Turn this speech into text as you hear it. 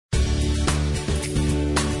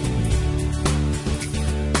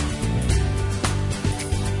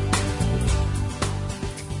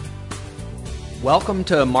Welcome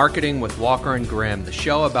to Marketing with Walker and Grimm, the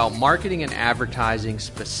show about marketing and advertising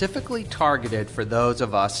specifically targeted for those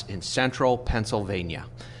of us in central Pennsylvania.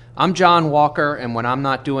 I'm John Walker, and when I'm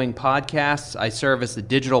not doing podcasts, I serve as the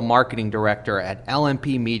digital marketing director at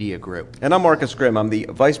LMP Media Group. And I'm Marcus Grimm. I'm the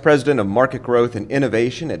Vice President of Market Growth and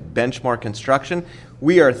Innovation at Benchmark Construction.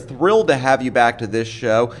 We are thrilled to have you back to this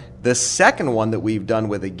show, the second one that we've done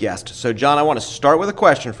with a guest. So, John, I want to start with a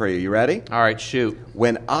question for you. You ready? All right, shoot.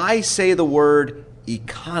 When I say the word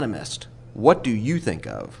economist, what do you think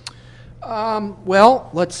of?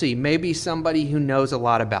 Well, let's see. Maybe somebody who knows a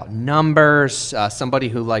lot about numbers, somebody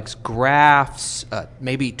who likes graphs,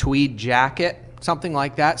 maybe tweed jacket, something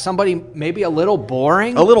like that. Somebody maybe a little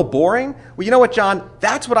boring. A little boring? Well, you know what, John?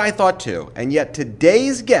 That's what I thought too. And yet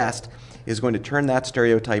today's guest is going to turn that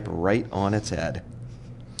stereotype right on its head.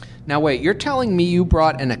 Now, wait, you're telling me you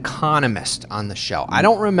brought an economist on the show. I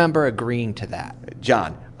don't remember agreeing to that.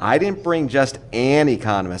 John, I didn't bring just an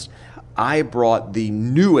economist. I brought the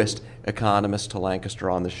newest economist to Lancaster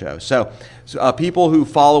on the show. So people who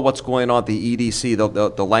follow what's going on at the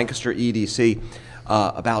EDC, the Lancaster EDC,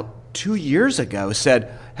 about 2 years ago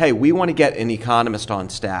said, hey, we want to get an economist on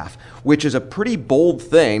staff, which is a pretty bold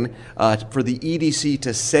thing for the EDC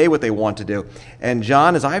to say what they want to do. And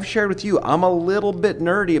John, as I've shared with you, I'm a little bit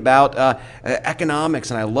nerdy about economics,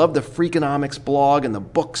 and I love the Freakonomics blog and the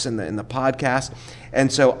books and the podcast. And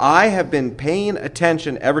so I have been paying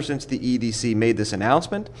attention ever since the EDC made this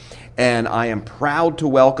announcement, and I am proud to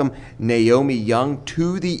welcome Naomi Young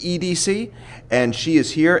to the EDC, and she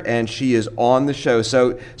is here and she is on the show.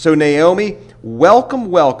 So Naomi,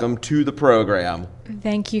 welcome to the program.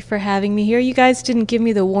 Thank you for having me here. You guys didn't give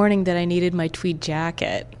me the warning that I needed my tweed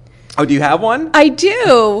jacket. Oh, do you have one? I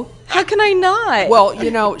do. How can I not? Well, you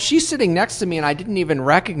know, she's sitting next to me, and I didn't even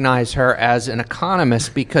recognize her as an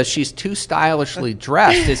economist because she's too stylishly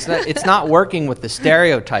dressed. It's not working with the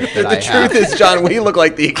stereotype that I have. The truth is, John, we look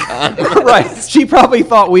like the economists. Right. She probably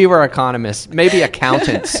thought we were economists, maybe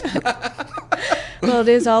accountants. Well, it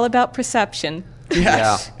is all about perception.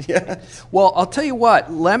 Yes. Yeah. Yes. Well, I'll tell you what.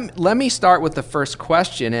 Let me start with the first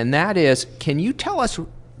question, and that is, can you tell us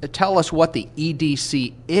what the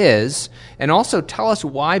EDC is, and also tell us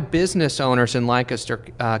why business owners in Lancaster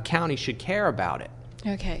County should care about it.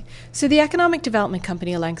 Okay. So the Economic Development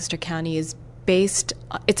Company of Lancaster County is based,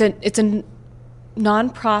 it's a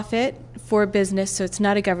nonprofit for business, so it's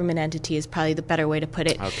not a government entity is probably the better way to put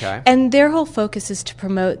it. Okay. And their whole focus is to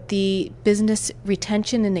promote the business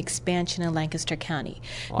retention and expansion in Lancaster County.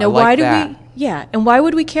 Well, now, why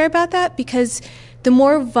would we care about that? Because the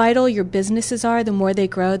more vital your businesses are, the more they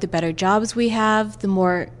grow, the better jobs we have, the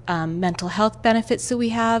more mental health benefits that we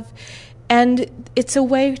have. And it's a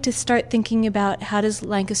way to start thinking about how does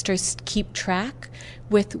Lancaster keep track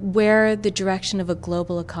with where the direction of a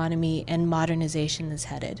global economy and modernization is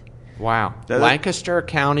headed. Wow. Lancaster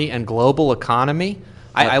County and global economy?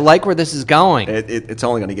 I like where this is going. It's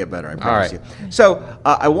only going to get better, I promise you. So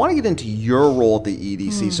I want to get into your role at the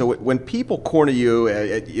EDC. So when people corner you,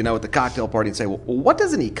 at the cocktail party and say, well, what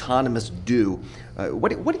does an economist do? What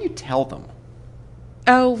do you tell them?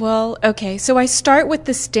 Oh, well, okay. So I start with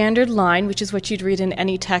the standard line, which is what you'd read in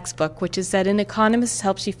any textbook, which is that an economist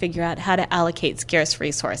helps you figure out how to allocate scarce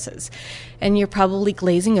resources. And you're probably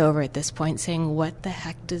glazing over at this point saying, what the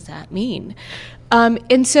heck does that mean?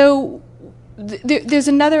 And so there's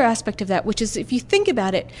another aspect of that, which is if you think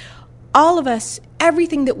about it, all of us,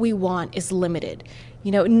 everything that we want is limited.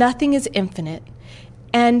 Nothing is infinite.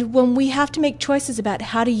 And when we have to make choices about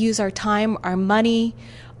how to use our time, our money,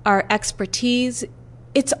 our expertise,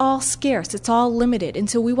 it's all scarce, it's all limited. And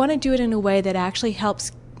so we want to do it in a way that actually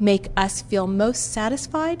helps make us feel most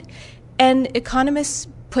satisfied. And economists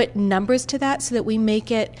put numbers to that so that we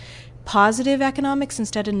make it positive economics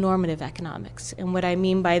instead of normative economics. And what I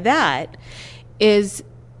mean by that is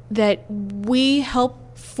that we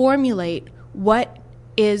help formulate what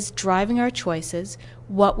is driving our choices,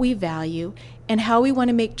 what we value, and how we want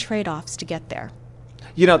to make trade-offs to get there.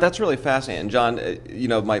 That's really fascinating. John,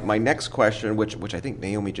 my next question, which I think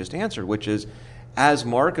Naomi just answered, which is, as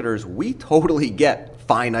marketers, we totally get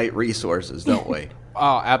finite resources, don't we?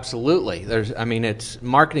 Oh, absolutely.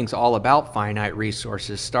 Marketing's all about finite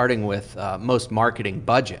resources, starting with most marketing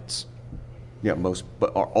budgets. Yeah,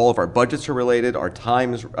 all of our budgets are related. Our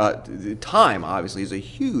time obviously is a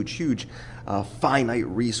huge finite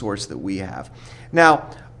resource that we have. Now,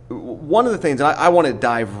 one of the things, and I want to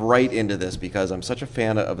dive right into this because I'm such a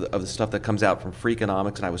fan of the stuff that comes out from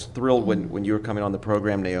Freakonomics, and I was thrilled when you were coming on the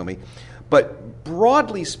program, Naomi. But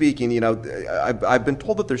broadly speaking, I've been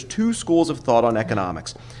told that there's two schools of thought on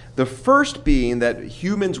economics. The first being that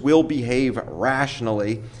humans will behave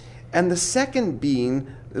rationally, And the second being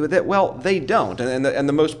that, well, they don't. And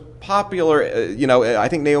the most popular, I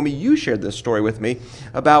think, Naomi, you shared this story with me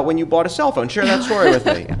about when you bought a cell phone. Share that story with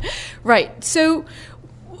me. Right. So,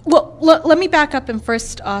 well, let me back up and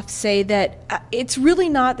first off say that it's really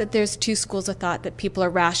not that there's two schools of thought, that people are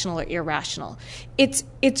rational or irrational.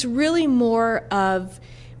 It's really more of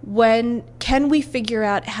can we figure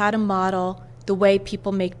out how to model the way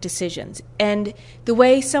people make decisions, and the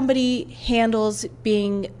way somebody handles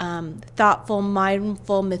being thoughtful,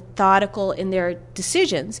 mindful, methodical in their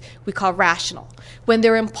decisions, we call rational. When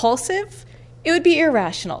they're impulsive, it would be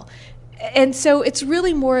irrational. And so it's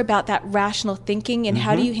really more about that rational thinking and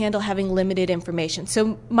how do you handle having limited information.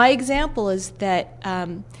 So my example is that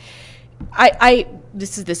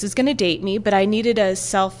this is going to date me, but I needed a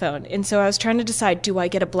cell phone. And so I was trying to decide, do I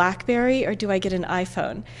get a BlackBerry or do I get an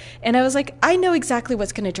iPhone? And I was like, I know exactly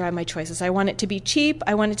what's going to drive my choices. I want it to be cheap.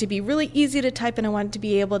 I want it to be really easy to type, and I want it to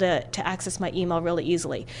be able to access my email really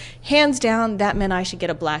easily. Hands down, that meant I should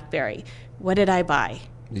get a BlackBerry. What did I buy?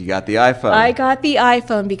 You got the iPhone. I got the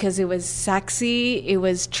iPhone because it was sexy, it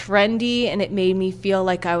was trendy, and it made me feel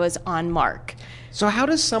like I was on mark. So how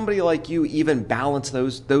does somebody like you even balance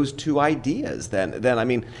those two ideas then? I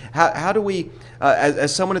mean, how do we,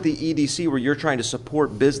 as someone at the EDC where you're trying to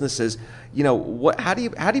support businesses, how do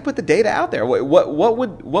you put the data out there?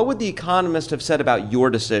 What would the Economist have said about your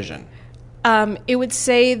decision? It would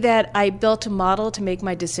say that I built a model to make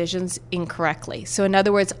my decisions incorrectly. So in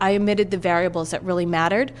other words, I omitted the variables that really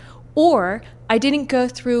mattered, or I didn't go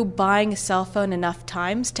through buying a cell phone enough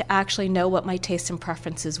times to actually know what my tastes and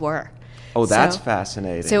preferences were. Oh, that's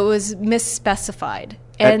fascinating. So it was misspecified.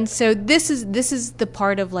 And so this is the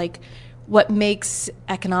part of what makes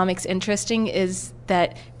economics interesting, is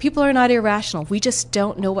that people are not irrational. We just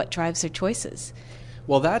don't know what drives their choices.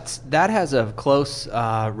 Well, that has a close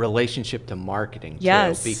relationship to marketing, too.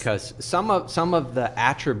 Yes. Because some of the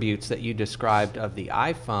attributes that you described of the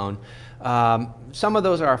iPhone, some of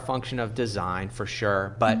those are a function of design for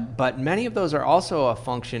sure, but many of those are also a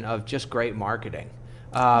function of just great marketing.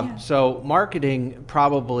 So marketing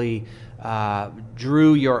probably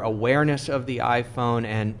drew your awareness of the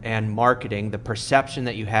iPhone, and marketing, the perception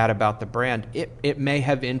that you had about the brand, it may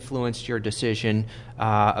have influenced your decision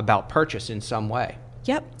about purchase in some way.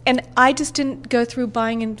 Yep. And I just didn't go through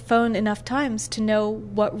buying a phone enough times to know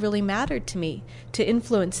what really mattered to me to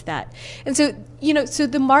influence that. And so, so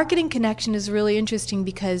the marketing connection is really interesting,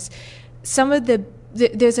 because some of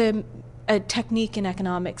there's a technique in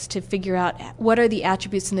economics to figure out what are the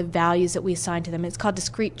attributes and the values that we assign to them. It's called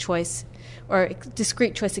discrete choice, or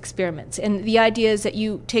discrete choice experiments. And the idea is that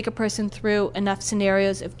you take a person through enough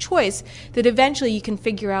scenarios of choice that eventually you can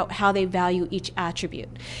figure out how they value each attribute.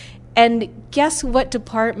 And guess what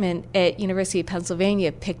department at University of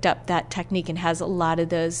Pennsylvania picked up that technique and has a lot of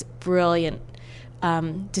those brilliant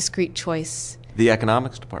discrete choice? The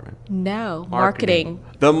economics department. No, marketing.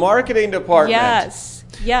 The marketing department. Yes.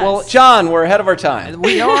 Yes. Well, John, we're ahead of our time.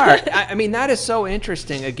 We are. I mean, that is so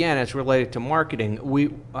interesting. Again, it's related to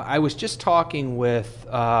marketing. I was just talking with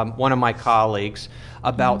one of my colleagues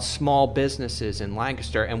about small businesses in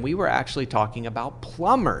Lancaster, and we were actually talking about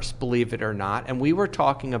plumbers, believe it or not, and we were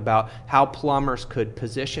talking about how plumbers could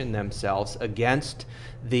position themselves against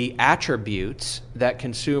the attributes that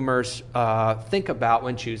consumers think about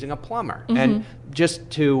when choosing a plumber. And just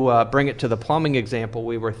to bring it to the plumbing example,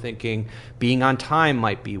 we were thinking being on time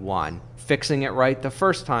might be one. Fixing it right the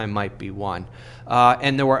first time might be one.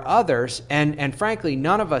 And there were others, and frankly,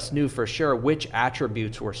 none of us knew for sure which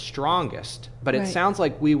attributes were strongest. But it sounds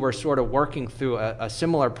like we were sort of working through a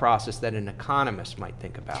similar process that an economist might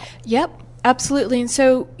think about. Yep. Absolutely. And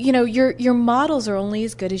so, your models are only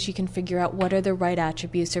as good as you can figure out what are the right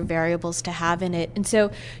attributes or variables to have in it. And so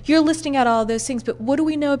you're listing out all of those things, but what do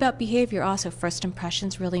we know about behavior? Also, first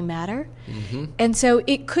impressions really matter. And so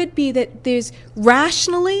it could be that there's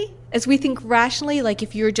rationally, as we think rationally, like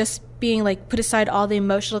if you're just being put aside all the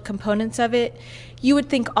emotional components of it, you would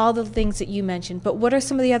think all the things that you mentioned. But what are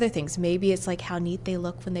some of the other things? Maybe it's how neat they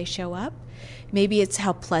look when they show up. Maybe it's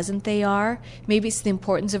how pleasant they are. Maybe it's the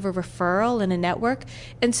importance of a referral in a network.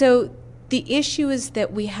 And so the issue is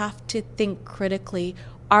that we have to think critically.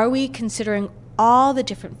 Are we considering all the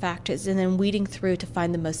different factors and then weeding through to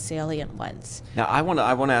find the most salient ones? Now, I want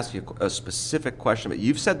to ask you a specific question, but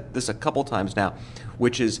you've said this a couple times now,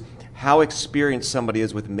 which is how experienced somebody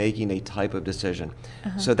is with making a type of decision.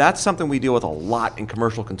 So that's something we deal with a lot in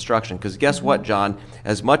commercial construction, because guess what, John?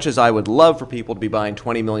 As much as I would love for people to be buying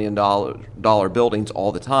 $20 million buildings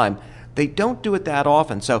all the time, they don't do it that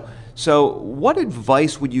often. So what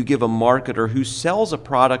advice would you give a marketer who sells a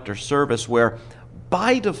product or service where,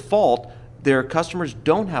 by default, their customers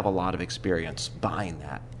don't have a lot of experience buying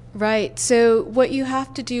that. Right. So what you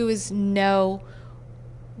have to do is know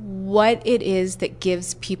what it is that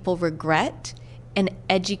gives people regret and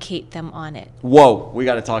educate them on it. Whoa, we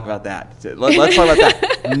got to talk about that. Let's talk about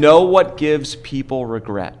that. Know what gives people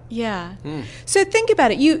regret. Yeah. So think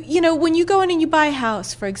about it. You know, when you go in and you buy a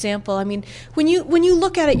house, for example, I mean, when you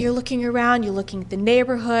look at it, you're looking around, you're looking at the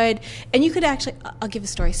neighborhood, and you could actually, I'll give a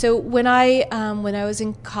story. So when I was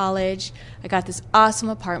in college, I got this awesome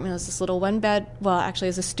apartment. It was this little actually it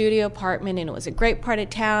was a studio apartment, and it was a great part of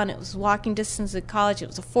town. It was walking distance to college. It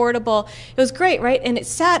was affordable. It was great, right? And it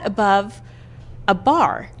sat above a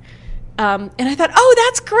bar. And I thought, oh,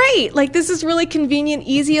 that's great. Like, this is really convenient,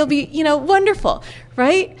 easy. It'll be, wonderful,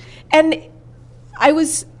 right? And I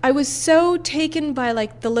was so taken by,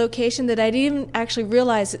 like, the location that I didn't even actually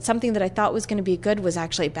realize that something that I thought was going to be good was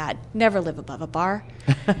actually bad. Never live above a bar.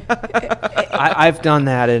 I've done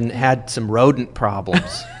that and had some rodent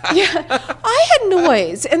problems. Yeah, I had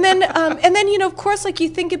noise, and then of course, like, you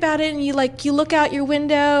think about it, and you look out your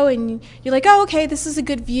window, and you're like, oh, okay, this is a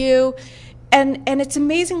good view. And it's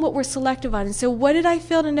amazing what we're selective on. And so what did I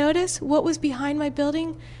fail to notice? What was behind my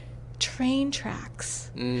building? Train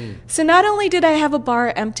tracks. So not only did I have a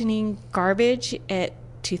bar emptying garbage at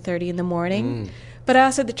 2:30 in the morning, but I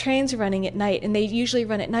also had the trains running at night, and they usually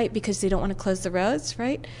run at night because they don't want to close the roads,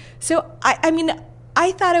 right? So, I mean,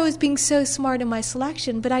 I thought I was being so smart in my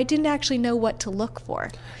selection, but I didn't actually know what to look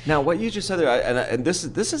for. Now, what you just said there, and this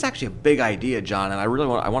is actually a big idea, John, and I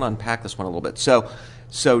want to unpack this one a little bit.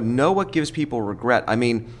 So know what gives people regret. I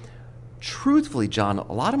mean, truthfully, John,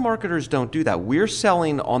 a lot of marketers don't do that. We're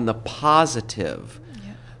selling on the positive.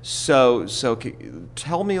 Yeah. So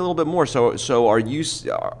tell me a little bit more. So for years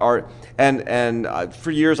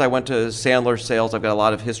I went to Sandler sales. I've got a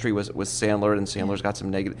lot of history with Sandler, and Sandler's got some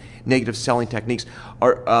negative selling techniques.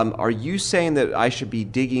 Are you saying that I should be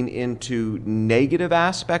digging into negative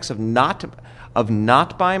aspects of not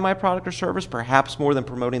buying my product or service, perhaps more than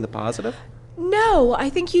promoting the positive? No, I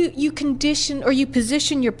think you condition, or you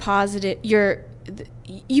position you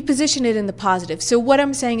position it in the positive. So what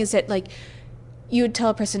I'm saying is that, like, you would tell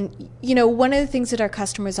a person, one of the things that our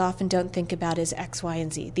customers often don't think about is X, Y,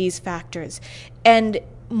 and Z, these factors. And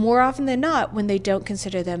more often than not, when they don't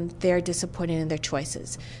consider them, they're disappointed in their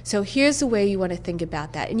choices. So here's the way you want to think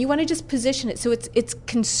about that. And you want to just position it so it's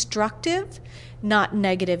constructive, not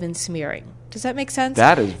negative and smearing. Does that make sense?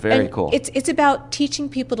 That is very cool. It's about teaching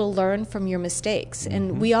people to learn from your mistakes,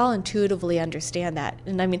 and we all intuitively understand that.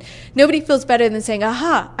 And I mean, nobody feels better than saying,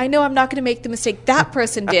 "Aha! I know I'm not going to make the mistake that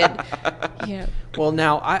person did." Well,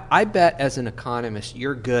 now I bet as an economist,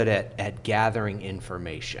 you're good at gathering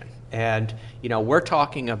information. And, we're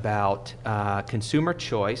talking about consumer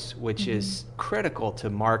choice, which is critical to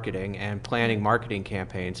marketing and planning marketing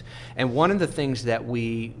campaigns. And one of the things that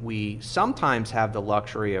we sometimes have the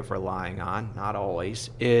luxury of relying on, not always,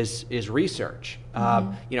 is research.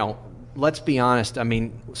 Let's be honest. I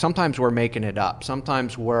mean, sometimes we're making it up.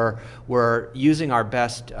 Sometimes we're using our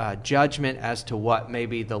best judgment as to what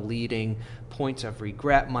maybe the leading points of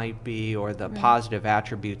regret might be, or the positive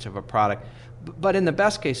attributes of a product. But in the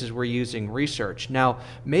best cases, we're using research. Now,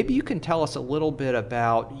 maybe you can tell us a little bit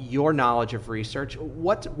about your knowledge of research.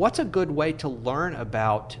 What's a good way to learn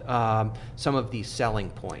about some of these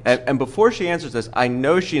selling points? And before she answers this, I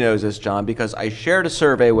know she knows this, John, because I shared a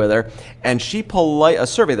survey with her, and a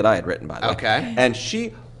survey that I had written, by the way. Okay. And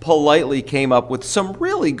she politely came up with some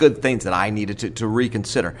really good things that I needed to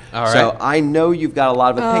reconsider. All right. So I know you've got a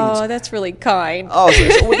lot of opinions. Oh, that's really kind.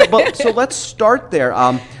 So let's start there.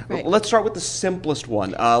 Right. Let's start with the simplest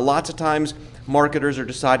one. Lots of times marketers are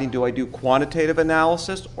deciding, do I do quantitative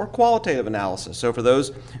analysis or qualitative analysis? So for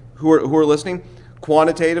those who are listening,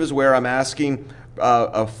 quantitative is where I'm asking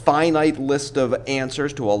a finite list of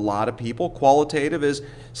answers to a lot of people. Qualitative is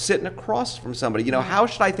sitting across from somebody. How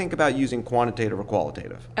should I think about using quantitative or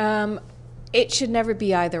qualitative? It should never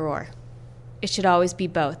be either or. It should always be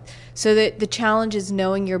both. So the challenge is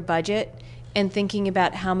knowing your budget and thinking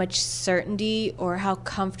about how much certainty or how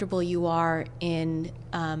comfortable you are in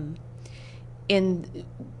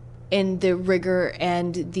the rigor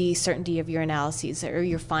and the certainty of your analyses or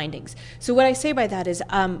your findings. So what I say by that is,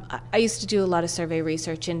 I used to do a lot of survey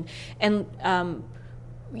research, and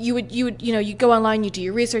you go online, you do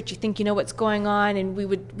your research, you think you know what's going on, and we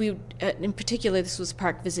would in particular, this was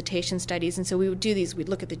park visitation studies, and so we would do these. We'd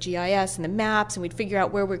look at the GIS and the maps, and we'd figure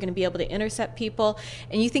out where we're going to be able to intercept people.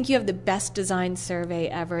 And you think you have the best designed survey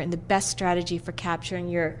ever and the best strategy for capturing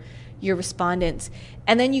your respondents,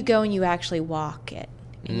 and then you go and you actually walk it.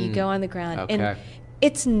 And you go on the ground, okay. and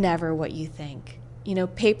it's never what you think.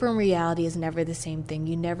 paper and reality is never the same thing.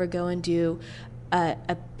 You never go and do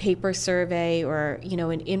a paper survey or,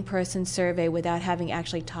 an in-person survey without having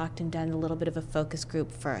actually talked and done a little bit of a focus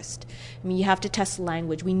group first. I mean, you have to test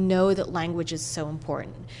language. We know that language is so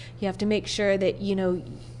important. You have to make sure that,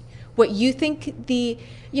 what you think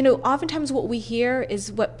oftentimes what we hear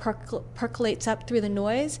is what percolates up through the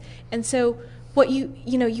noise. And so what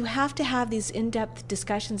you have to have these in-depth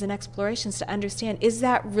discussions and explorations to understand, is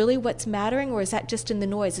that really what's mattering, or is that just in the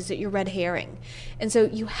noise? Is it your red herring? And so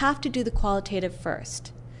you have to do the qualitative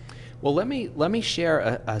first. Well, let me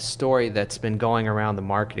share a story that's been going around the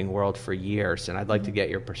marketing world for years, and I'd like to get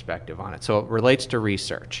your perspective on it. So it relates to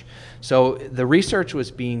research. So the research was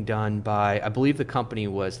being done by, I believe the company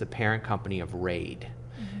was the parent company of Raid,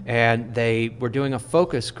 and they were doing a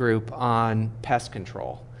focus group on pest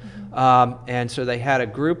control. And so they had a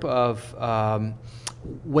group of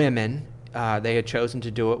women. They had chosen to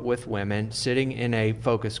do it with women sitting in a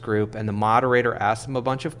focus group, and the moderator asked them a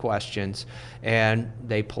bunch of questions, and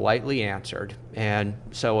they politely answered, and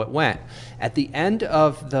so it went. At the end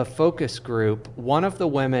of the focus group, one of the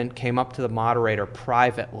women came up to the moderator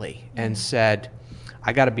privately and said,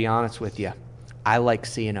 "I got to be honest with you, I like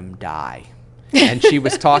seeing them die." And she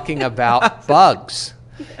was talking about bugs.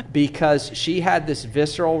 Because she had this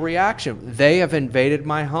visceral reaction. They have invaded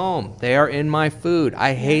my home. They are in my food.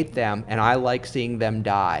 I hate them, and I like seeing them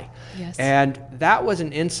die. Yes. And that was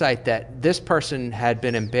an insight that this person had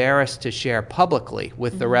been embarrassed to share publicly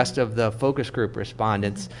with the rest of the focus group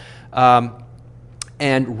respondents.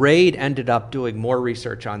 And Raid ended up doing more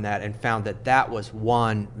research on that and found that that was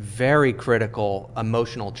one very critical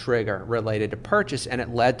emotional trigger related to purchase, and it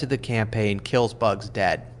led to the campaign Kills Bugs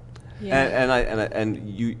Dead. Yeah. And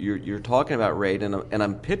you're talking about Raid, and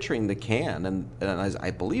I'm picturing the can, and I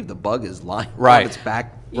believe the bug is lying on its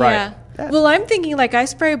back. Yeah. Well, I'm thinking I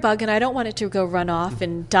spray a bug and I don't want it to go run off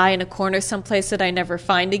and die in a corner someplace that I never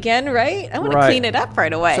find again, right? I want to clean it up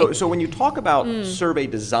right away. So when you talk about survey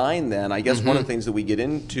design, then I guess one of the things that we get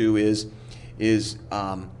into is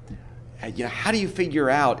how do you figure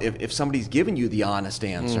out if somebody's giving you the honest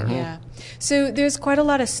answer? Yeah. So there's quite a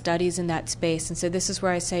lot of studies in that space, and so this is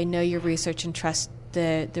where I say know your research and trust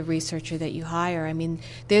the researcher that you hire. I mean,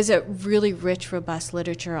 there's a really rich, robust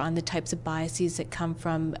literature on the types of biases that come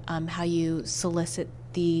from how you solicit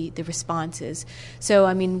the responses. So,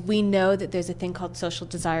 I mean, we know that there's a thing called social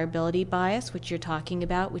desirability bias, which you're talking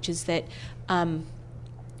about, which is that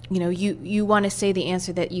you want to say the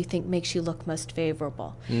answer that you think makes you look most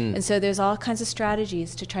favorable. And so there's all kinds of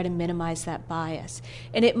strategies to try to minimize that bias.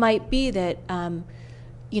 And it might be that,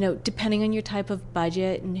 depending on your type of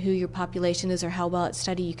budget and who your population is or how well it's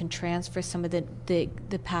studied, you can transfer some of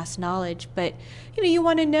the past knowledge. But, you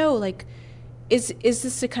want to know, is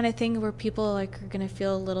this the kind of thing where people are going to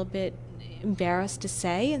feel a little bit embarrassed to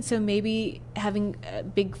say, and so maybe having a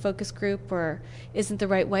big focus group isn't the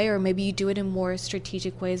right way, or maybe you do it in more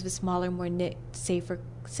strategic ways with smaller, more safer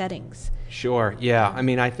settings. Sure, yeah. I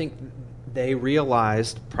mean, I think they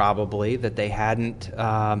realized probably that they hadn't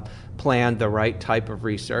planned the right type of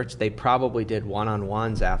research. They probably did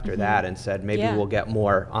one-on-ones after that and said, maybe we'll get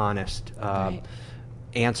more honest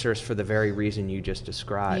answers for the very reason you just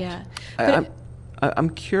described. Yeah.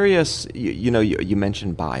 I'm curious, you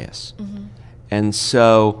mentioned bias. And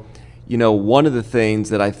so, one of the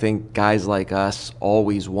things that I think guys like us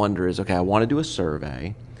always wonder is, okay, I want to do a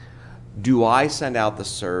survey. Do I send out the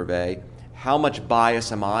survey? How much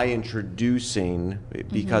bias am I introducing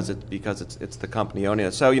because it's the company owning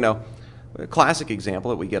it? So, a classic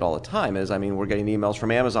example that we get all the time is, we're getting emails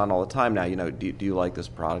from Amazon all the time now, do you like this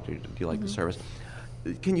product or do you like the service?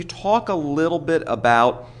 Can you talk a little bit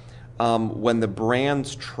about when the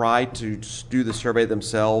brands try to do the survey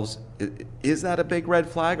themselves, is that a big red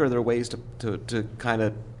flag, or are there ways to kind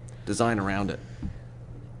of design around it?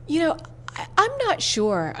 I'm not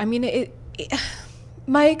sure. I mean,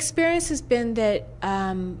 my experience has been that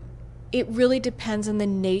it really depends on the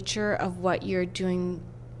nature of what you're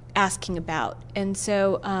asking about. And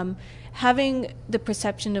so having the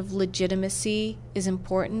perception of legitimacy is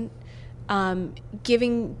important.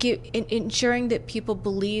 Ensuring that people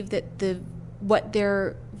believe that what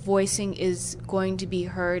they're voicing is going to be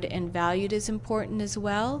heard and valued is important as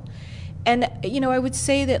well. And I would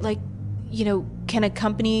say that can a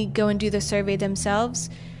company go and do the survey themselves?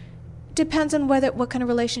 Depends on what kind of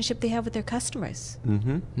relationship they have with their customers.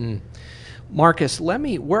 Marcus,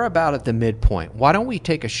 we're about at the midpoint. Why don't we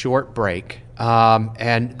take a short break?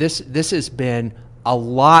 And this has been a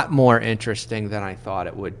lot more interesting than I thought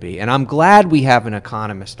it would be. And I'm glad we have an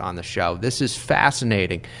economist on the show. This is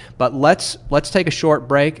fascinating. But let's take a short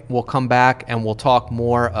break. We'll come back and we'll talk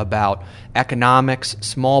more about economics,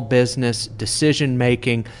 small business, decision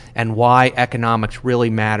making, and why economics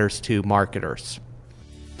really matters to marketers.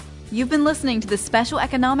 You've been listening to the Special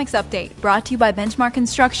Economics Update brought to you by Benchmark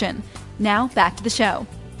Construction. Now back to the show.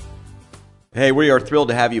 Hey, we are thrilled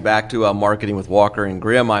to have you back to Marketing with Walker and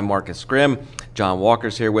Grimm. I'm Marcus Grimm. John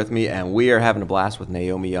Walker's here with me, and we are having a blast with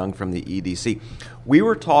Naomi Young from the EDC. We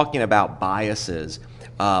were talking about biases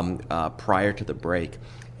prior to the break,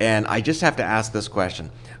 and I just have to ask this question.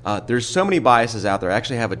 There's so many biases out there. I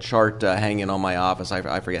actually have a chart hanging on my office.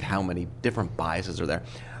 I forget how many different biases are there.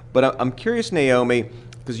 But I'm curious, Naomi,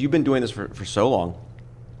 because you've been doing this for so long,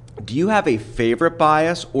 do you have a favorite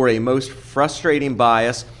bias or a most frustrating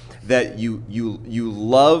bias that you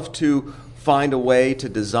love to find a way to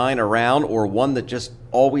design around, or one that just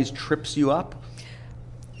always trips you up?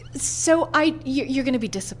 So you're going to be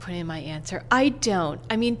disappointed in my answer. I don't.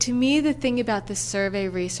 I mean, to me, the thing about the survey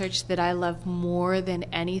research that I love more than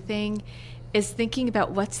anything is thinking about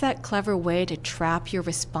what's that clever way to trap your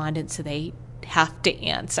respondents so they have to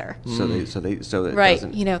answer. So it right.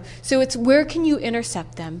 doesn't... So it's where can you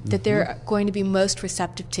intercept them that they're going to be most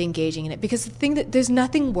receptive to engaging in it? Because the thing that there's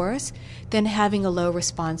nothing worse than having a low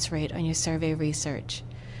response rate on your survey research.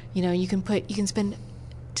 You can spend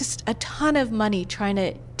just a ton of money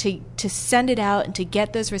trying to send it out and to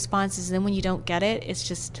get those responses, and then when you don't get it, it's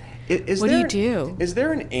just what do you do? Is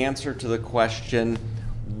there an answer to the question,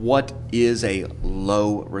 what is a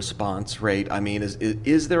low response rate? I mean,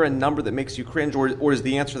 is there a number that makes you cringe, or is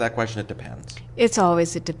the answer to that question, it depends? It's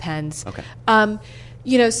always, it depends. Okay.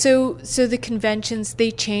 So the conventions, they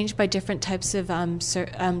change by different types of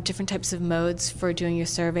modes for doing your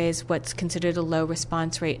surveys, what's considered a low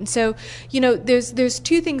response rate. And so, there's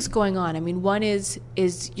two things going on. I mean, one is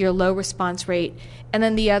your low response rate, and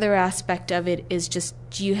then the other aspect of it is just,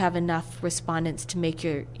 do you have enough respondents to make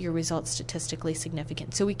your results statistically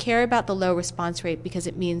significant? So we care about the low response rate because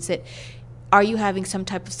it means that, are you having some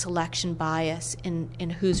type of selection bias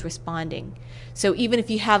in who's responding? So even if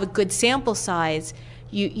you have a good sample size,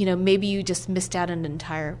 maybe you just missed out on an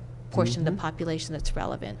entire portion of the population that's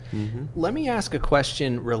relevant. Let me ask a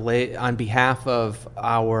question on behalf of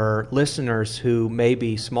our listeners who may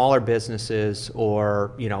be smaller businesses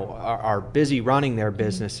or are busy running their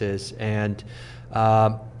businesses and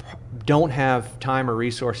don't have time or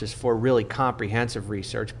resources for really comprehensive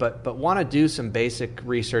research, but want to do some basic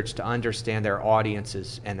research to understand their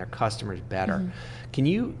audiences and their customers better. Can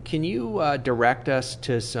you direct us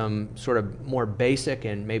to some sort of more basic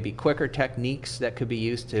and maybe quicker techniques that could be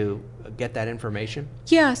used to get that information?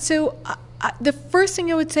 Yeah, so the first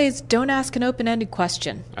thing I would say is don't ask an open-ended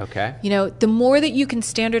question. Okay. The more that you can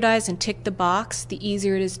standardize and tick the box, the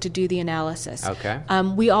easier it is to do the analysis. Okay.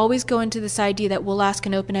 We always go into this idea that we'll ask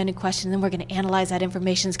an open-ended question and then we're going to analyze that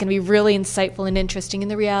information. It's going to be really insightful and interesting, and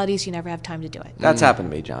the reality is you never have time to do it. That's happened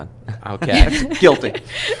to me, John. Okay. Guilty.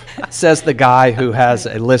 Says the guy who has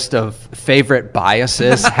a list of favorite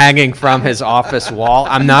biases hanging from his office wall.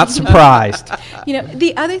 I'm not surprised.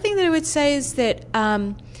 The other thing that I would say is that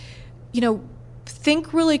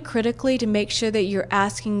think really critically to make sure that you're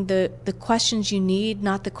asking the questions you need,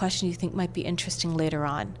 not the question you think might be interesting later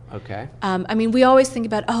on. Okay. We always think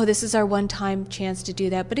about, this is our one-time chance to do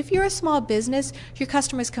that. But if you're a small business, your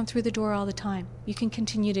customers come through the door all the time. You can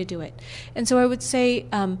continue to do it. And so I would say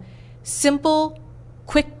simple,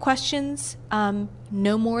 quick questions,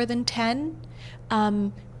 no more than 10.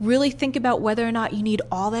 Really think about whether or not you need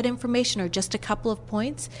all that information or just a couple of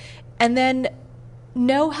points. And then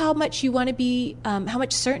know how much you want to be, how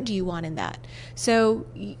much certainty you want in that. So,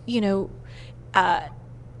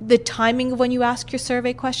 the timing of when you ask your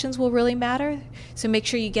survey questions will really matter. So make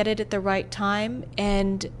sure you get it at the right time,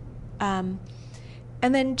 and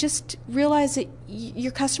then just realize that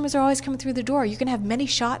your customers are always coming through the door. You can have many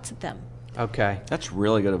shots at them. Okay. That's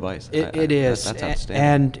really good advice. It is. That's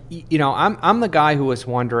outstanding. And, I'm the guy who was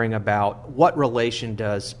wondering about what relation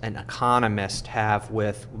does an economist have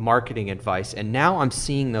with marketing advice, and now I'm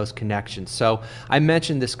seeing those connections. So I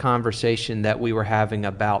mentioned this conversation that we were having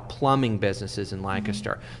about plumbing businesses in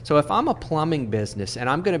Lancaster. So if I'm a plumbing business and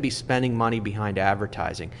I'm going to be spending money behind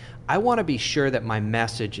advertising, I want to be sure that my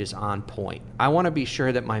message is on point. I want to be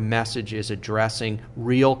sure that my message is addressing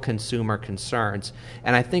real consumer concerns.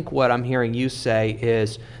 And I think what I'm hearing you say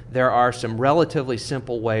is there are some relatively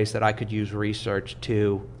simple ways that I could use research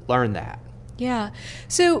to learn that. Yeah.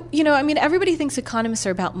 So, everybody thinks economists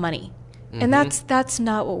are about money. And that's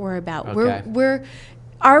not what we're about. Okay.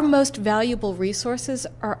 our most valuable resources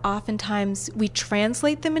are oftentimes, we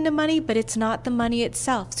translate them into money, but it's not the money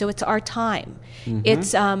itself. So it's our time.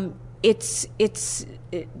 It's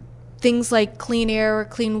things like clean air or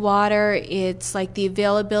clean water. It's like the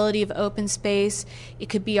availability of open space. It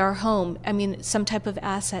could be our home. I mean, some type of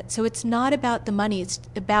asset. So it's not about the money. It's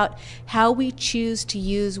about how we choose to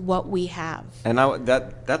use what we have. And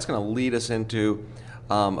that's going to lead us into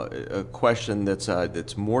a question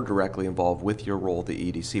that's more directly involved with your role at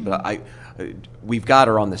the EDC. But we've got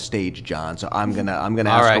her on the stage, John. So I'm gonna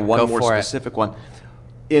ask her one more specific one.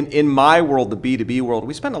 In my world, the B2B world,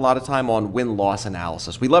 we spend a lot of time on win-loss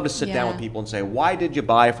analysis. We love to sit down with people and say, why did you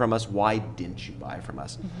buy from us? Why didn't you buy from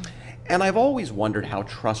us? And I've always wondered how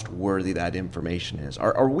trustworthy that information is.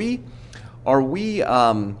 Are we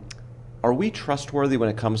trustworthy when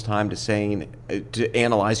it comes time to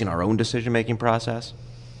analyzing our own decision-making process?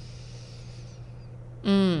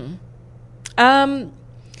 I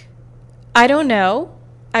don't know.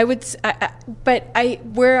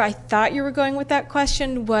 Where I thought you were going with that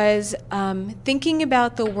question was thinking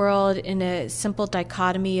about the world in a simple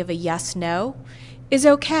dichotomy of a yes-no is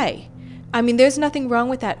okay. I mean, there's nothing wrong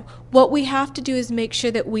with that. What we have to do is make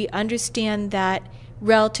sure that we understand that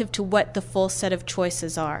relative to what the full set of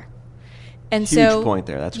choices are. And Huge point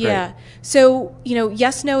there. That's great. Yeah. So,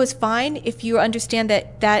 yes-no is fine if you understand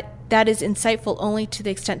that is insightful only to the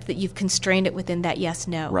extent that you've constrained it within that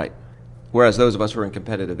yes-no. Right. Whereas those of us who are in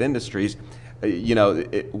competitive industries,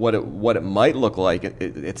 what it might look like,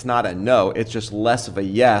 it's not a no, it's just less of a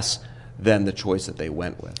yes than the choice that they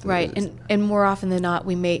went with. Right, and more often than not,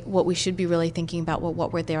 what we should be really thinking about,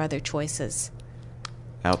 what were their other choices.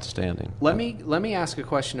 Outstanding. Let me ask a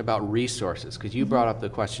question about resources, because you brought up the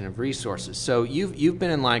question of resources. So you've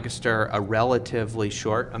been in Lancaster a relatively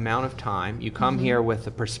short amount of time. You come here with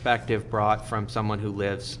a perspective brought from someone who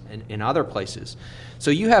lives in other places. So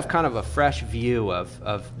you have kind of a fresh view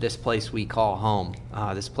of this place we call home,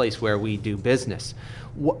 this place where we do business.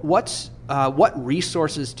 What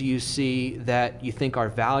resources do you see that you think are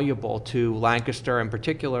valuable to Lancaster and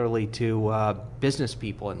particularly to business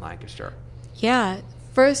people in Lancaster? Yeah.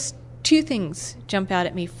 First, two things jump out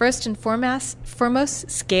at me. First and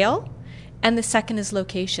foremost, scale, and the second is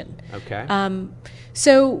location. Okay.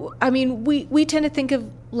 So, I mean, we tend to think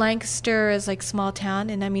of Lancaster as like small town,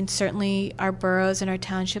 and I mean, certainly our boroughs and our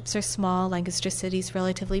townships are small. Lancaster City is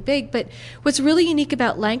relatively big, but what's really unique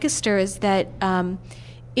about Lancaster is that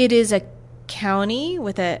it is a county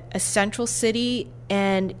with a central city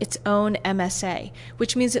and its own MSA,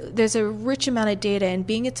 which means that there's a rich amount of data, and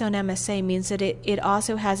being its own MSA means that it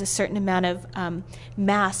also has a certain amount of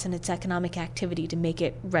mass in its economic activity to make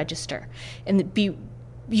it register and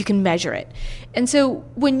you can measure it. And so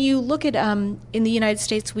when you look at, in the United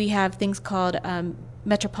States, we have things called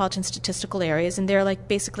metropolitan statistical areas, and they're like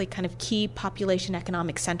basically kind of key population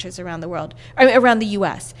economic centers around the world, around the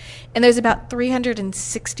U.S. And there's about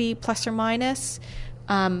 360 plus or minus.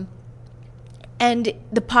 And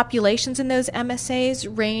the populations in those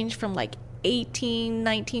MSAs range from like 18,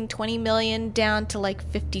 19, 20 million down to like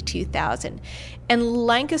 52,000. And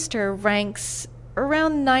Lancaster ranks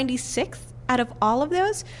around 96th out of all of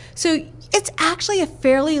those. So it's actually a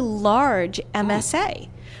fairly large MSA.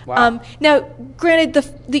 Wow. Now, granted,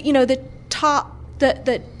 the top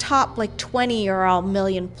like 20 are all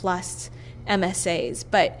million plus MSAs,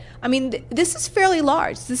 but I mean this is fairly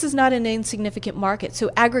large. This is not an insignificant market, so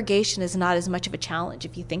aggregation is not as much of a challenge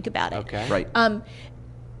if you think about it. Okay. Right.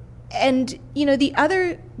 And the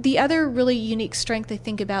other really unique strength I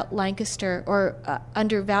think about Lancaster, or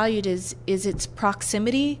undervalued, is its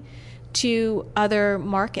proximity to other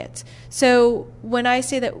markets. So when I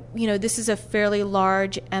say that this is a fairly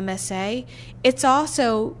large MSA, it's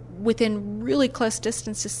also within really close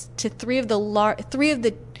distances to three of the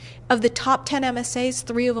top 10 MSAs.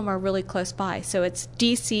 3 of them are really close by. So it's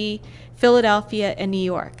DC, Philadelphia, and New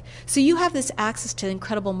York. So you have this access to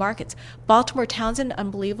incredible markets. Baltimore Townsend,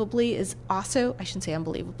 unbelievably, is also, I shouldn't say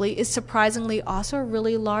unbelievably, is surprisingly also a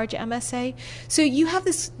really large MSA. So you have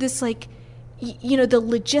this like, the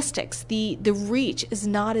logistics, the reach is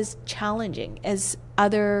not as challenging as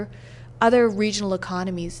other regional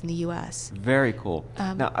economies in the U.S. Very cool.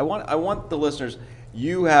 Now, I want the listeners.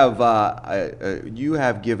 You have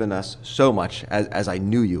given us so much, as I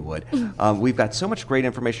knew you would. We've got so much great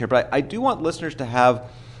information here, but I do want listeners to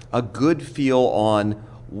have a good feel on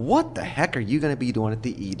what the heck are you going to be doing at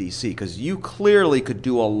the EDC, because you clearly could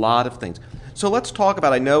do a lot of things. So let's talk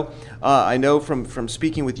about. I know from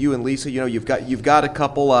speaking with you and Lisa, you've got a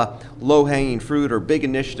couple low-hanging fruit or big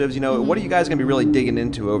initiatives. What are you guys going to be really digging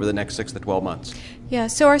into over the next 6 to 12 months? Yeah,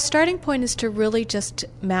 so our starting point is to really just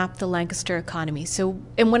map the Lancaster economy. So,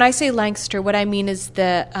 and when I say Lancaster, what I mean is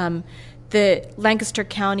the Lancaster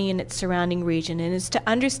County and its surrounding region, and is to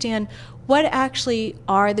understand what actually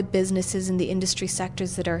are the businesses and the industry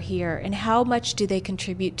sectors that are here, and how much do they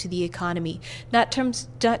contribute to the economy, not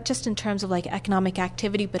just in terms of like economic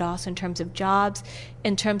activity, but also in terms of jobs,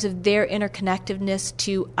 in terms of their interconnectedness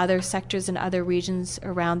to other sectors and other regions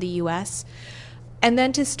around the U.S., and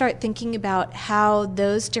then to start thinking about how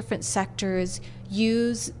those different sectors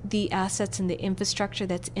use the assets and the infrastructure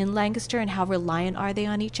that's in Lancaster and how reliant are they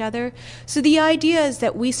on each other. So the idea is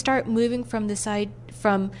that we start moving from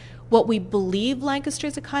from what we believe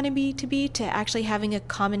Lancaster's economy to be to actually having a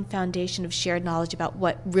common foundation of shared knowledge about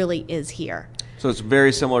what really is here. So it's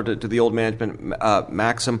very similar to the old management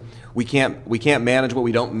maxim. We can't manage what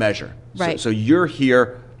we don't measure. Right. So you're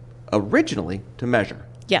here originally to measure.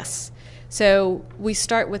 Yes. So we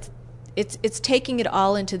start with, it's taking it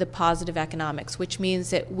all into the positive economics, which means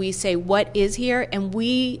that we say what is here, and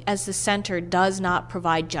we as the center does not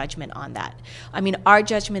provide judgment on that. I mean, our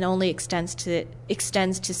judgment only extends to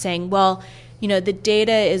saying, well, you know, the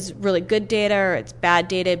data is really good data or it's bad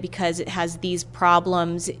data because it has these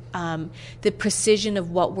problems. The precision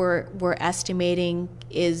of what we're estimating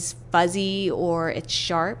is fuzzy or it's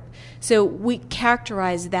sharp. So we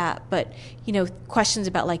characterize that, but, you know, questions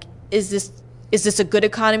about like, is this a good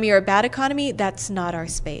economy or a bad economy? That's not our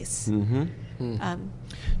space. Mm-hmm.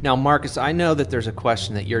 Now, Marcus, I know that there's a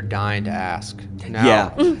question that you're dying to ask.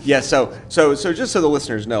 Now, Yeah. So just so the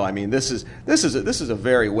listeners know, I mean, this is a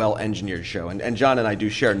very well engineered show, and John and I do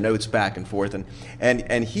share notes back and forth,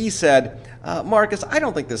 and he said, Marcus, I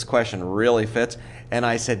don't think this question really fits, and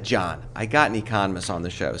I said, John, I got an economist on the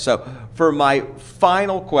show, so for my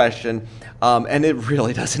final question, and it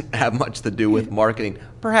really doesn't have much to do with marketing,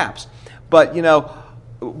 perhaps, but you know.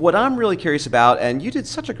 What I'm really curious about, and you did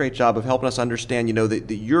such a great job of helping us understand, you know, that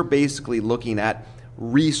you're basically looking at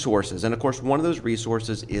resources. And of course, one of those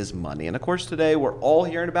resources is money. And of course, today we're all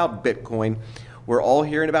hearing about Bitcoin. We're all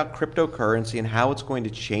hearing about cryptocurrency and how it's going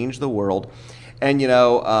to change the world. And, you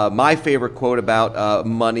know, my favorite quote about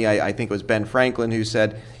money, I think it was Ben Franklin who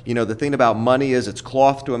said, you know, the thing about money is it's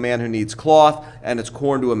cloth to a man who needs cloth, and it's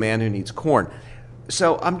corn to a man who needs corn.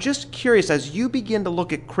 So I'm just curious, as you begin to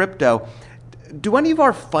look at crypto, do any of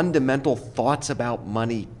our fundamental thoughts about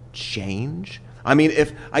money change? I mean,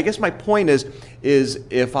 I guess my point is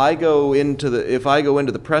if I go into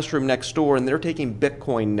the press room next door and they're taking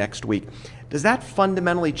Bitcoin next week, does that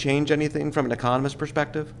fundamentally change anything from an economist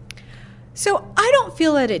perspective? So I don't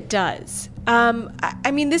feel that it does. I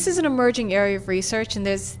mean, this is an emerging area of research, and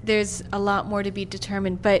there's a lot more to be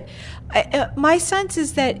determined. But my sense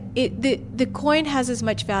is that the coin has as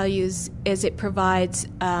much value as it provides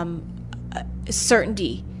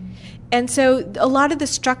certainty. And so a lot of the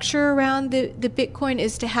structure around the Bitcoin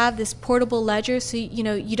is to have this portable ledger, so you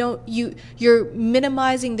know you're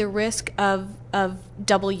minimizing the risk of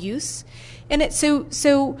double use. And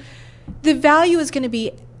so the value is going to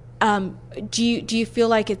be, do you feel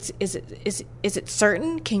like is it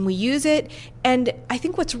certain? Can we use it? And I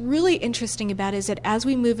think what's really interesting about it is that as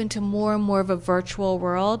we move into more and more of a virtual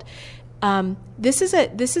world, this is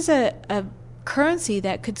a currency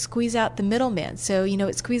that could squeeze out the middleman. So, you know,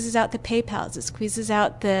 it squeezes out the PayPals, it squeezes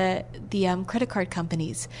out the credit card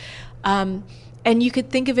companies. And you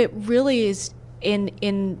could think of it really as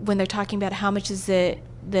in when they're talking about how much is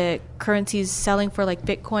the currencies selling for, like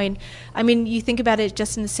Bitcoin. I mean, you think about it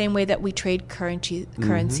just in the same way that we trade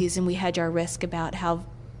currencies and we hedge our risk about how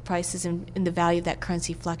prices and the value of that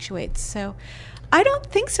currency fluctuates. So I don't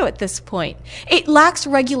think so at this point. It lacks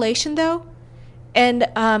regulation, though. And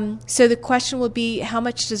so the question will be, how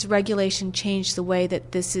much does regulation change the way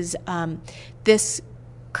that this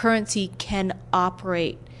currency can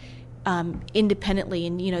operate independently?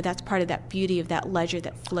 And, you know, that's part of that beauty of that ledger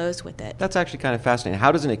that flows with it. That's actually kind of fascinating.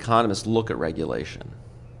 How does an economist look at regulation?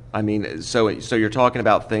 I mean, so you're talking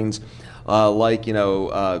about things like, you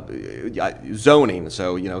know, zoning.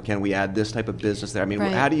 So, you know, can we add this type of business there? I mean,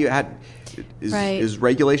 right. How do you add? Is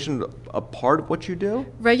regulation a part of what you do?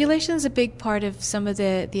 Regulation is a big part of some of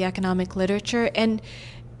the economic literature. And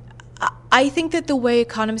I think that the way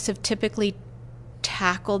economists have typically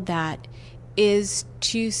tackled that is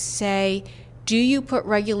to say, do you put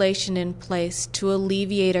regulation in place to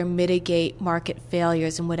alleviate or mitigate market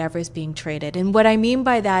failures in whatever is being traded? And what I mean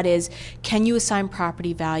by that is, can you assign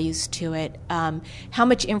property values to it? How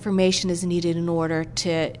much information is needed in order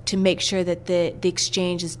to make sure that the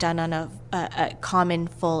exchange is done on a common,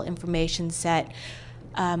 full information set?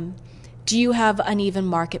 Do you have uneven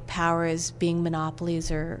market powers, being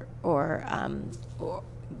monopolies or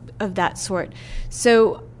of that sort.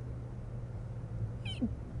 So,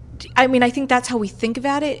 I mean, I think that's how we think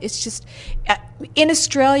about it. It's just, in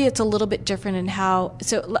Australia, it's a little bit different in how,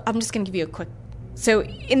 so I'm just going to give you a quick. So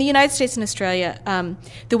in the United States and Australia,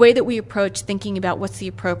 the way that we approach thinking about what's the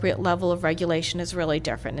appropriate level of regulation is really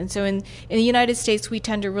different. And so in the United States, we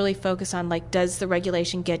tend to really focus on, like, does the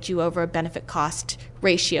regulation get you over a benefit-cost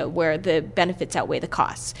ratio where the benefits outweigh the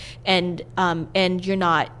costs, and you're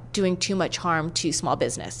not doing too much harm to small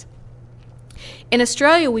business. In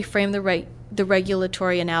Australia, we frame the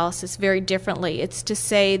regulatory analysis very differently. It's to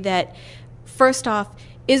say that, first off,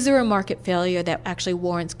 is there a market failure that actually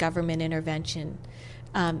warrants government intervention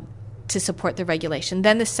to support the regulation?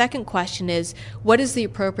 Then the second question is, what is the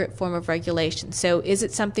appropriate form of regulation? So is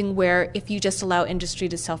it something where if you just allow industry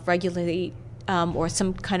to self-regulate or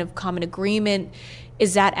some kind of common agreement,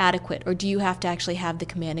 is that adequate? Or do you have to actually have the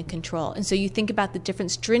command and control? And so you think about the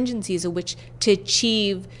different stringencies of which to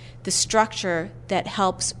achieve the structure that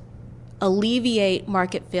helps alleviate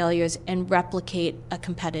market failures and replicate a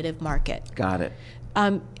competitive market. Got it.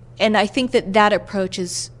 And I think that approach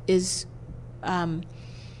is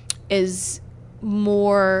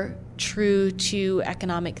more true to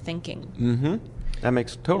economic thinking. Mm-hmm. That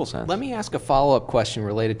makes total sense. Let me ask a follow-up question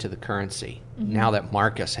related to the currency, now that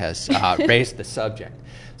Marcus has raised the subject.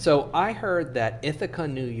 So I heard that Ithaca,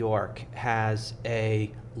 New York has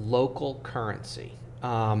a local currency.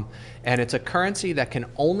 And it's a currency that can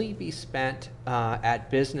only be spent at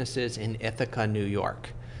businesses in Ithaca, New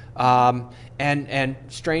York. And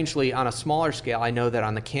strangely, on a smaller scale, I know that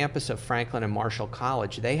on the campus of Franklin and Marshall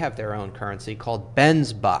College, they have their own currency called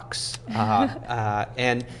Ben's Bucks,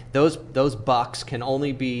 and those bucks can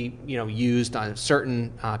only be used on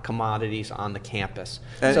certain commodities on the campus.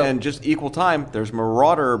 And just equal time, there's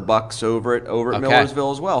Marauder Bucks over at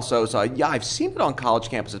Millersville as well. So yeah, I've seen it on college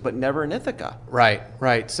campuses, but never in Ithaca.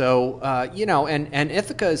 Right. So and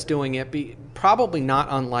Ithaca is doing it. Probably not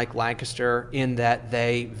unlike Lancaster in that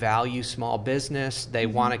they value small business. They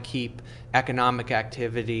want to keep economic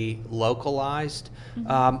activity localized.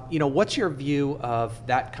 What's your view of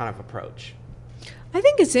that kind of approach? I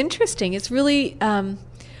think it's interesting. It's really, I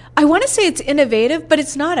want to say it's innovative, but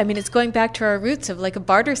it's not. I mean, it's going back to our roots of like a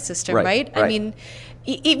barter system, right? I mean,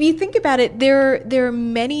 if you think about it, there are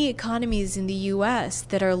many economies in the U.S.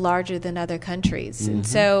 that are larger than other countries. And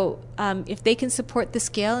so if they can support the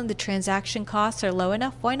scale and the transaction costs are low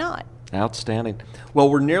enough, why not? Outstanding. Well,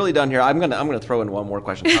 we're nearly done here. I'm gonna throw in one more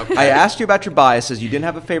question. I asked you about your biases. You didn't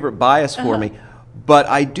have a favorite bias for me. But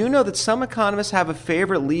I do know that some economists have a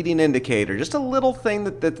favorite leading indicator, just a little thing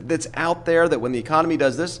that's out there that when the economy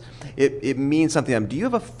does this, it means something to them. Do you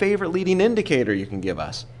have a favorite leading indicator you can give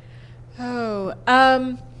us? Let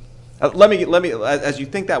me. As you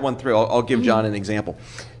think that one through, I'll give John an example.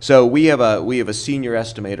 So we have a senior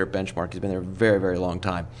estimator at Benchmark. He's been there a very, very long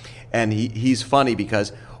time, and he's funny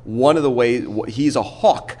because one of the ways he's a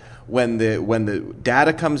hawk when the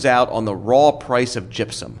data comes out on the raw price of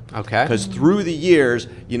gypsum. Okay. Because through the years,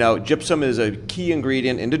 gypsum is a key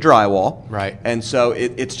ingredient into drywall. Right. And so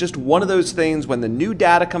it's just one of those things when the new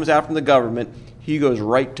data comes out from the government. He goes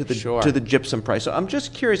right to the gypsum price. So I'm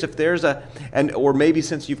just curious if there's or maybe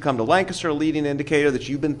since you've come to Lancaster, a leading indicator that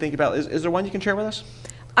you've been thinking about. Is there one you can share with us?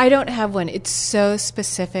 I don't have one. It's so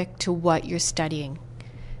specific to what you're studying.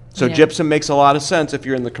 So gypsum makes a lot of sense if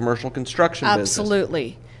you're in the commercial construction business.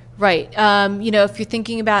 Absolutely. Right. If you're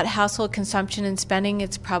thinking about household consumption and spending,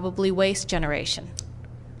 it's probably waste generation.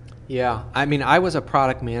 Yeah, I mean, I was a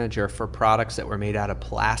product manager for products that were made out of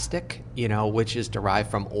plastic, which is derived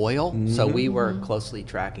from oil. Mm-hmm. So we were closely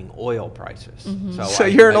tracking oil prices. Mm-hmm. So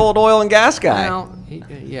you're an old oil and gas guy. Well,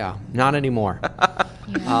 yeah, not anymore.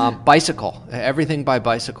 Bicycle, everything by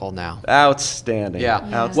bicycle now. Outstanding. Yeah.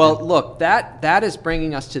 Outstanding. Well, look, that is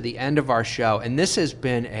bringing us to the end of our show, and this has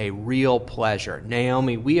been a real pleasure.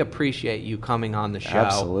 Naomi, we appreciate you coming on the show.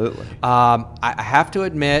 Absolutely. I have to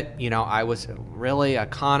admit, I was really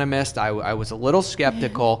economist. I was a little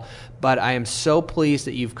skeptical, but I am so pleased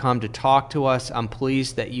that you've come to talk to us. I'm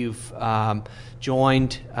pleased that you've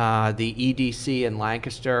joined the EDC in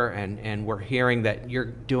Lancaster, and we're hearing that you're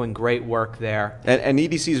doing great work there. And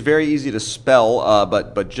EDC is very easy to spell,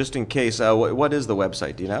 but just in case, what is the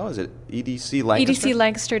website? Do you know? Is it EDC Lancaster?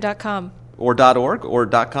 EDCLancaster.com. Or .org or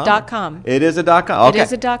 .com? .com. It is a .com. Okay. It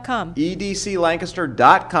is a .com.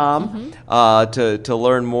 EDCLancaster.com to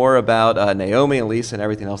learn more about Naomi and Lisa and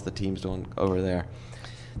everything else the team's doing over there.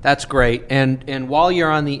 That's great. And while you're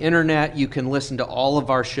on the internet, you can listen to all of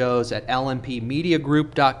our shows at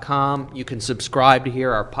lmpmediagroup.com. You can subscribe to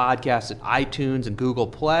hear our podcasts at iTunes and Google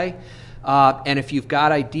Play. And if you've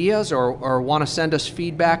got ideas or want to send us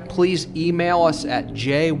feedback, please email us at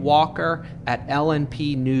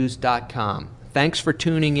jwalker@lnpnews.com. Thanks for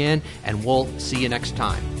tuning in, and we'll see you next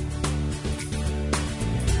time.